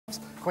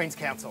Queen's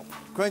Counsel.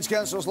 Queen's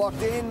Council's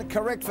locked in.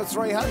 Correct for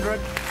 300.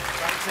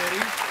 Thanks,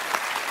 Eddie.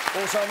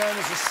 Also known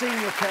as a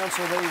senior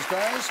council these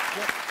days.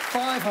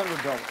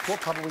 $500. What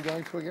pub are we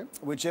going to again?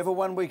 Whichever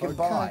one we can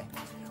buy.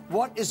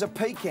 What is a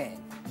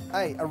pecan?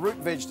 A root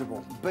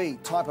vegetable. B,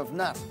 type of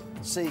nut.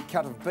 C,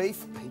 cut of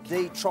beef.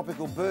 D,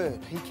 tropical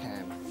bird.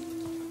 Pecan.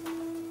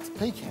 It's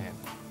pecan.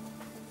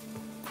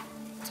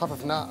 Type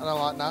of nut. I don't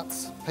like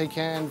nuts.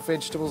 Pecan,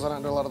 vegetables, I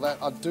don't do a lot of that.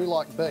 I do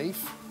like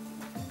beef.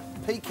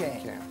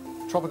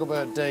 Pecan. Tropical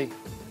bird, D.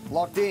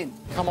 Locked in.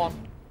 Come on.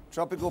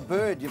 Tropical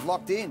bird, you've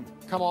locked in.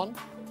 Come on.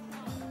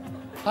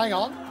 Hang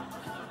on.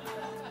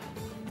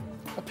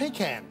 A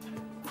pecan.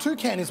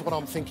 Toucan is what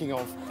I'm thinking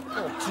of.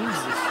 Oh,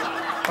 Jesus.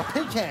 A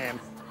pecan.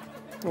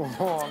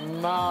 Oh,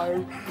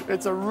 no.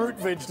 It's a root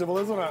vegetable,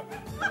 isn't it?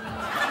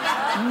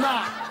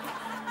 Nut.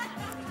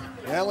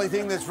 The only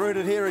thing that's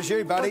rooted here is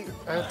you, buddy.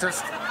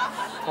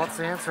 What's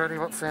the answer, Eddie?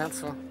 What's the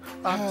answer?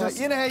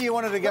 You know how you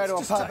wanted to go to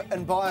a pub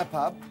and buy a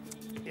pub?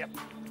 Yep.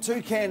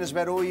 Toucan is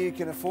about all you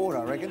can afford,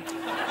 I reckon.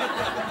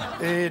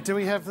 Do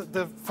we have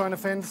the phone a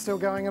friend still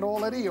going at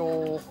all, Eddie,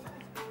 or...?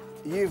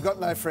 You've got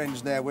no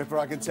friends now, Whipper,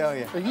 I can tell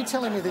you. Are you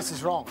telling me this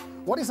is wrong?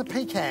 What is a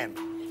pecan?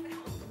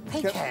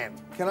 Pecan.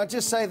 Can I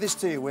just say this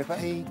to you, Whipper?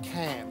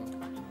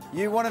 Pecan.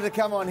 You wanted to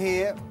come on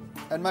here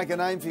and make a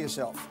name for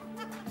yourself.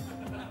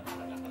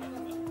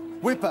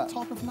 Whipper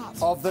Type of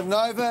nuts. of the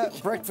Nova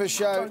Breakfast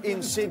Show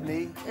in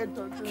Sydney.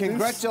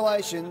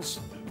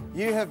 Congratulations.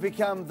 You have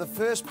become the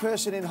first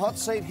person in hot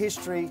seat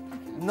history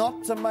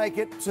not to make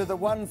it to the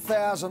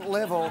 1,000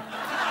 level.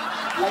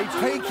 A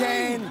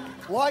pecan,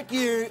 like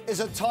you,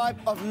 is a type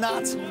of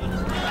nut. What?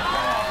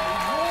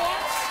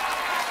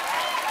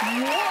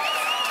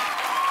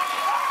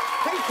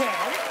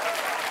 Pecan?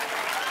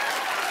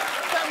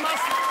 That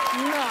must...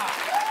 Nah.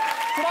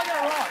 Did I get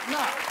it right?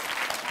 Nah.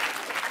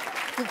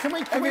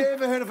 Have you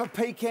ever heard of a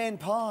pecan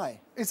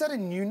pie? Is that a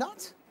new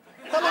nut?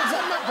 How long has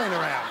that nut been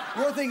around?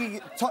 You're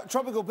thinking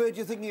tropical bird.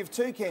 You're thinking of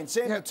toucan.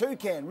 Sam the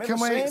toucan. Remember Can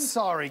we? Sam?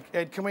 Sorry,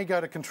 Ed. Can we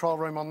go to control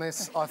room on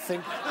this? I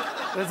think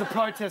there's a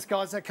protest,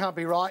 guys. That can't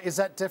be right. Is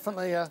that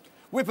definitely a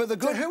Whipper? The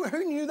good.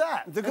 Who knew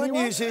that? The good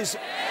news is.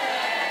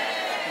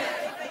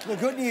 The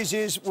good news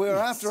is we're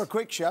after a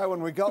quick show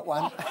and we got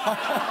one.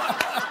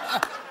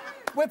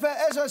 Whipper,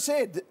 as I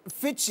said,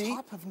 Fitzy.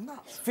 Type of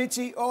nuts.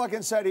 Fitzy, all I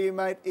can say to you,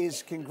 mate,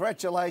 is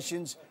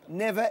congratulations.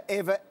 Never,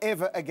 ever,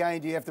 ever again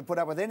do you have to put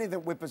up with anything that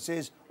Whipper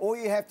says. All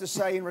you have to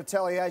say in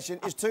retaliation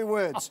is 2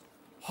 words.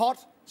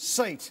 Hot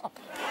seat.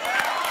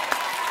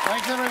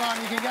 Thanks, everyone.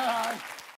 You can go home.